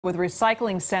With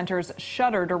recycling centers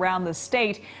shuttered around the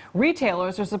state,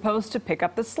 retailers are supposed to pick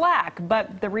up the slack,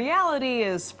 but the reality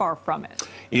is far from it.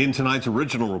 In tonight's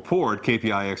original report,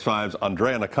 KPIX 5's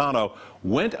Andrea Nakano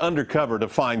went undercover to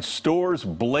find stores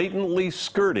blatantly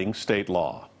skirting state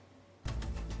law.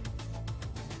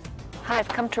 Hi, I've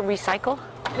come to recycle.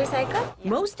 Recycle?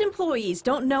 Most employees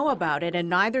don't know about it, and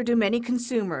neither do many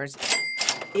consumers.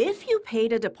 If you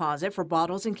paid a deposit for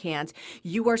bottles and cans,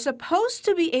 you are supposed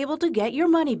to be able to get your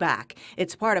money back.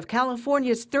 It's part of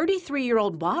California's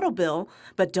 33-year-old bottle bill,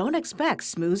 but don't expect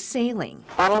smooth sailing.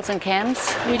 Bottles and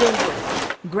cans? We don't do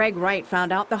it. Greg Wright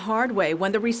found out the hard way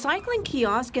when the recycling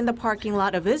kiosk in the parking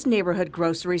lot of his neighborhood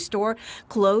grocery store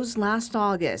closed last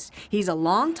August. He's a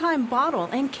longtime bottle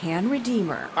and can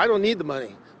redeemer. I don't need the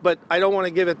money, but I don't want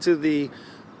to give it to the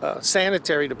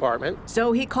sanitary department.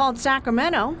 So he called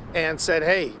Sacramento and said,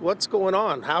 hey, what's going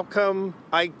on? How come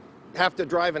I have to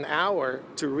drive an hour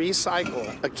to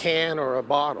recycle a can or a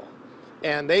bottle?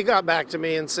 And they got back to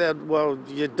me and said, well,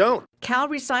 you don't. Cal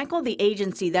Recycle, the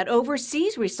agency that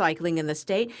oversees recycling in the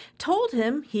state, told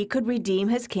him he could redeem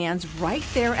his cans right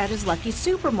there at his Lucky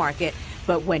supermarket.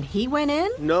 But when he went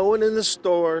in, no one in the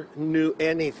store knew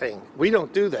anything. We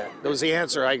don't do that. That was the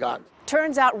answer I got.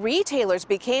 Turns out retailers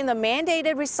became the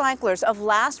mandated recyclers of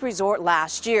last resort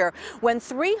last year when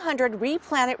 300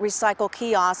 Replanet Recycle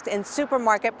kiosks in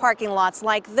supermarket parking lots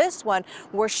like this one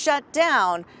were shut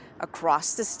down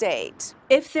across the state.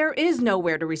 If there is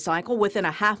nowhere to recycle within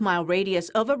a half-mile radius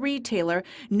of a retailer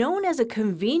known as a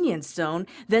convenience zone,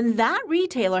 then that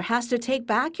retailer has to take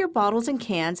back your bottles and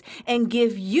cans and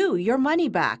give you your money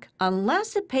back,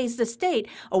 unless it pays the state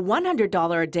a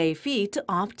 $100 a day fee to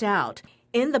opt out.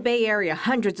 In the Bay Area,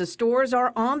 hundreds of stores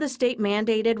are on the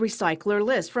state-mandated recycler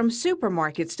list, from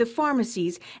supermarkets to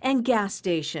pharmacies and gas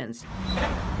stations.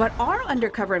 But our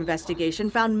undercover investigation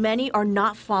found many are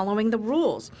not following the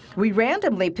rules. We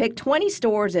randomly picked 20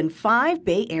 stores in 5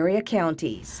 Bay Area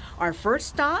counties. Our first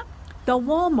stop? The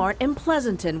Walmart in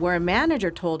Pleasanton, where a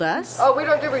manager told us, oh, we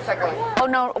don't do recycling. Oh,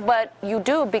 no, but you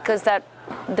do, because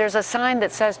there's a sign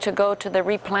that says to go to the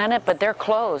Replanet, but they're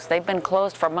closed. They've been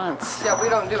closed for months. Yeah, we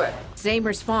don't do it. Same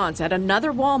response at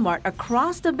another Walmart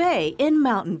across the bay in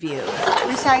Mountain View.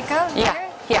 Recycle? Yeah.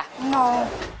 Yeah. No.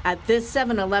 At this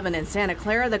 7-Eleven in Santa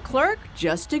Clara, the clerk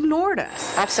just ignored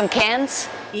us. Have some cans?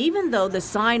 Even though the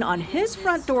sign on his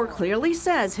front door clearly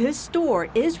says his store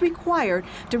is required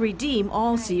to redeem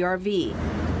all CRV.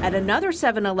 At another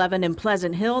 7-Eleven in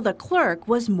Pleasant Hill, the clerk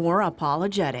was more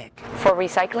apologetic. For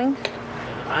recycling?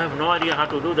 I have no idea how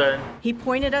to do that. He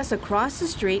pointed us across the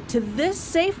street to this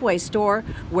Safeway store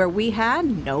where we had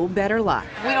no better luck.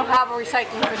 We don't have a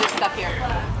recycling for this stuff here.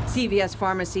 CVS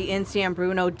Pharmacy in San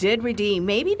Bruno did redeem,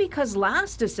 maybe because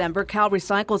last December Cal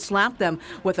Recycle slapped them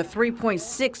with a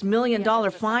 $3.6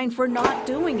 million fine for not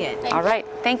doing it. All right,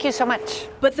 thank you so much.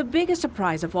 But the biggest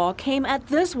surprise of all came at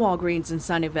this Walgreens in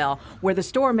Sunnyvale, where the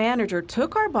store manager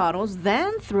took our bottles,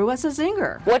 then threw us a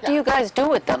zinger. What do you guys do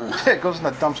with them? It goes in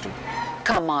the dumpster.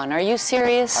 Come on, are you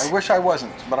serious? I wish I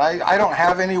wasn't, but I don't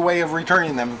have any way of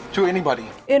returning them to anybody.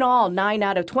 In all, 9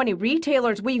 out of 20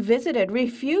 retailers we visited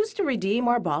refused to redeem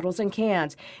our bottles and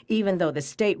cans, even though the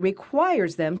state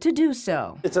requires them to do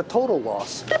so. It's a total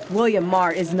loss. William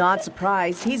Marr is not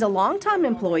surprised. He's a longtime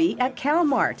employee at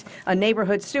CalMart, a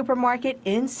neighborhood supermarket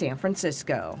in San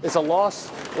Francisco. It's a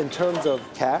loss in terms of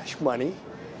cash, money,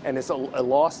 and it's a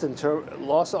loss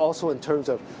also in terms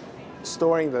of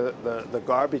storing the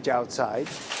garbage outside.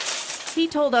 He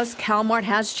told us CalMart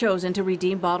has chosen to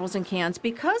redeem bottles and cans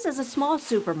because as a small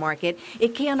supermarket,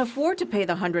 it can't afford to pay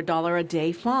the $100 a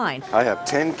day fine. I have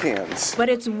 10 cans. But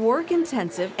it's work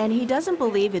intensive, and he doesn't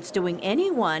believe it's doing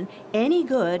anyone any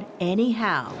good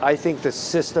anyhow. I think the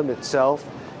system itself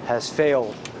has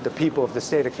failed the people of the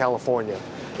state of California.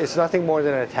 It's nothing more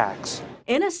than a tax.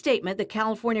 In a statement, the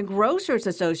California Grocers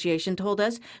Association told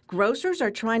us grocers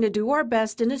are trying to do our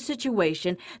best in a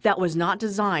situation that was not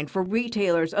designed for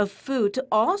retailers of food to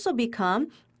also become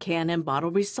can and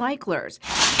bottle recyclers.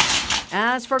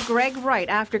 As for Greg Wright,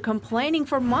 after complaining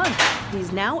for months,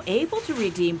 he's now able to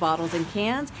redeem bottles and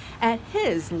cans at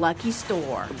his Lucky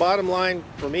store. The bottom line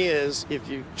for me is if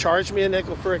you charge me a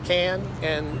nickel for a can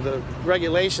and the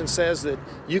regulation says that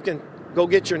you can go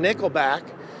get your nickel back,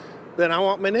 then I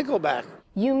want my nickel back.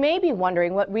 You may be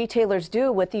wondering what retailers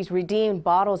do with these redeemed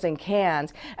bottles and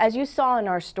cans. As you saw in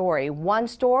our story, one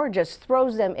store just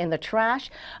throws them in the trash.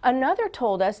 Another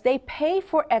told us they pay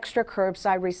for extra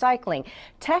curbside recycling.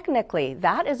 Technically,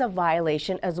 that is a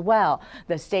violation as well.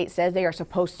 The state says they are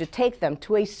supposed to take them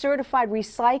to a certified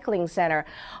recycling center.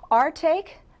 Our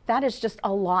take? that is just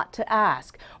a lot to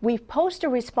ask. We've posted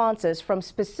responses from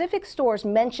specific stores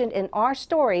mentioned in our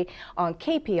story on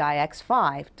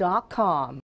KPIX5.com.